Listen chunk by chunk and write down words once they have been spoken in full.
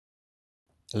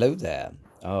Hello there.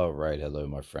 All right, hello,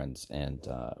 my friends, and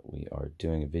we are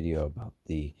doing a video about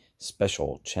the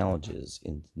special challenges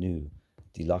in the new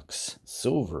deluxe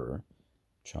silver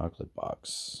chocolate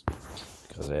box.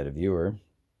 Because I had a viewer,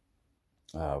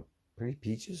 Pretty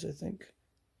Peaches, I think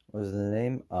was the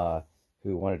name,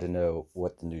 who wanted to know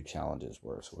what the new challenges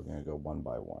were. So we're going to go one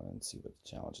by one and see what the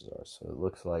challenges are. So it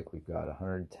looks like we've got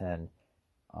 110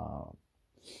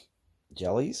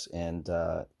 jellies, and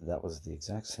that was the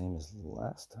exact same as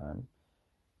last time.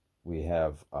 We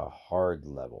have a hard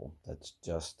level that's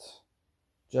just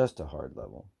a hard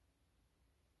level.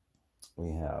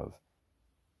 We have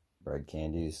bread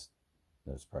candies,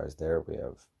 no surprise there. We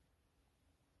have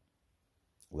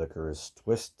licorice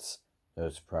twists, no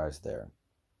surprise there.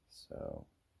 So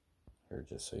here,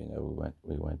 just so you know,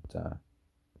 we went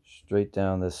straight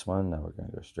down this one. Now we're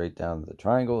going to go straight down the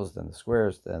triangles, then the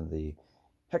squares, then the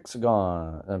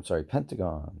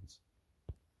pentagons.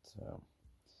 So,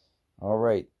 all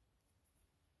right.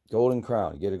 Golden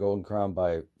crown. You get a golden crown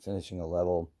by finishing a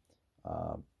level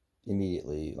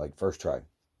immediately, like first try.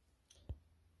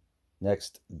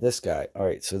 Next, this guy. All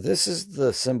right, so this is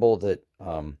the symbol that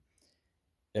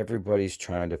everybody's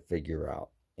trying to figure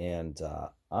out. And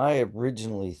I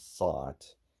originally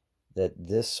thought that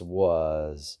this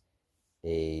was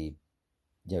you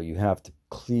have to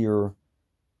clear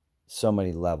so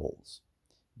many levels.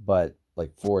 But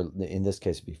like in this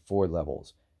case, it'd be 4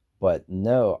 levels. But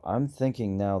no, I'm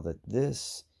thinking now that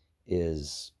this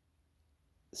is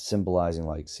symbolizing,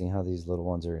 like, see how these little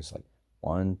ones are? It's like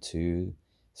 1, 2.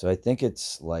 So I think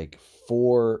it's like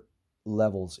 4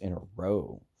 levels in a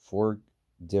row, 4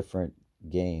 different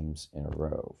games in a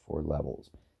row, 4 levels.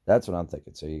 That's what I'm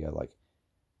thinking. So you got, like,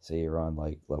 say you're on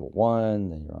like level 1,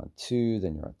 then you're on 2,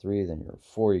 then you're on 3, then you're on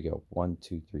 4. You go 1,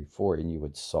 2, 3, 4, and you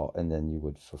would solve, and then you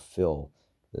would fulfill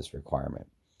this requirement.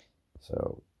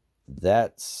 So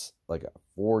that's like a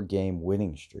 4-game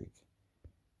winning streak.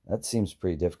 That seems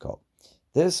pretty difficult.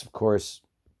 This, of course,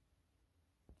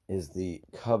 is the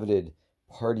coveted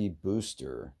party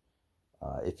booster.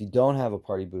 If you don't have a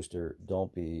party booster,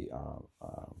 don't be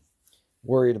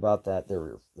worried about that.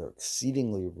 They're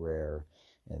exceedingly rare.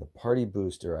 And the party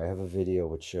booster, I have a video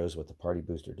which shows what the party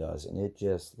booster does, and it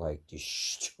just like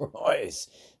destroys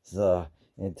the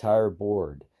entire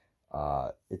board.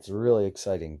 It's really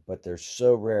exciting, but they're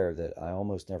so rare that I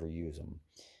almost never use them.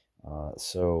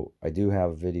 So I do have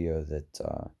a video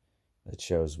that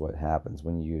shows what happens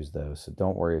when you use those. So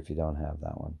don't worry if you don't have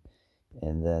that one.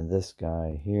 And then this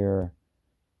guy here,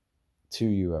 2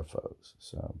 UFOs.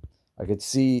 So I could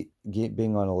see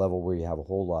being on a level where you have a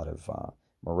whole lot of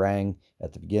meringue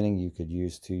at the beginning. You could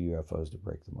use 2 UFOs to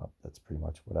break them up. That's pretty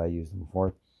much what I use them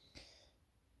for.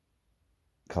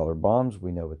 Color bombs,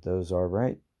 we know what those are,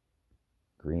 right?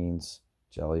 Greens,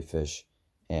 jellyfish,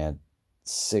 and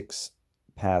 6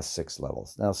 past 6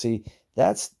 levels. Now see,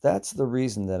 that's the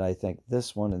reason that I think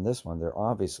this one and this one, they're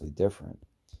obviously different.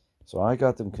 So I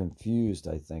got them confused,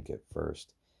 I think, at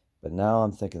first. But now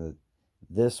I'm thinking that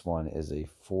this one is a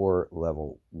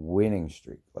 4-level winning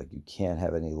streak. Like, you can't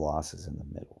have any losses in the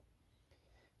middle.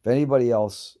 If anybody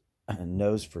else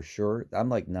knows for sure, I'm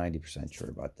like 90% sure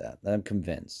about that. I'm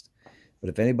convinced. But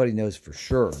if anybody knows for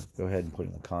sure, go ahead and put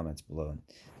in the comments below and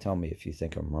tell me if you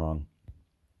think I'm wrong.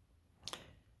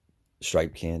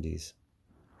 Striped candies,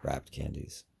 wrapped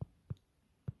candies,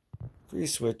 free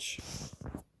switch,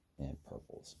 and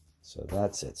purples. So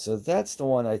that's it. So that's the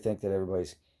one I think that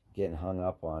everybody's getting hung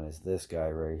up on, is this guy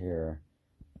right here.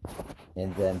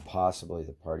 And then possibly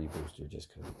the party booster, just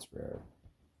because it's rare.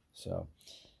 So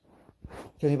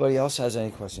if anybody else has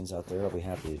any questions out there, I'll be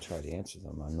happy to try to answer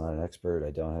them. I'm not an expert.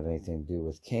 I don't have anything to do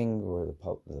with King or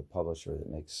the publisher that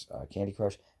makes Candy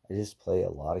Crush. I just play a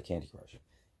lot of Candy Crush.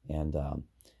 And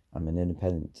I'm an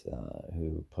independent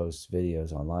who posts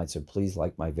videos online. So please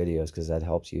like my videos, because that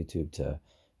helps YouTube to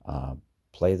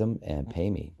play them and pay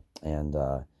me. And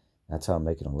that's how I'm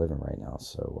making a living right now.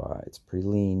 So it's pretty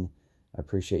lean. I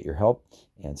appreciate your help,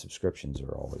 and subscriptions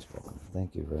are always welcome.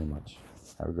 Thank you very much.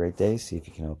 Have a great day. See if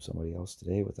you can help somebody else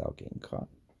today without getting caught.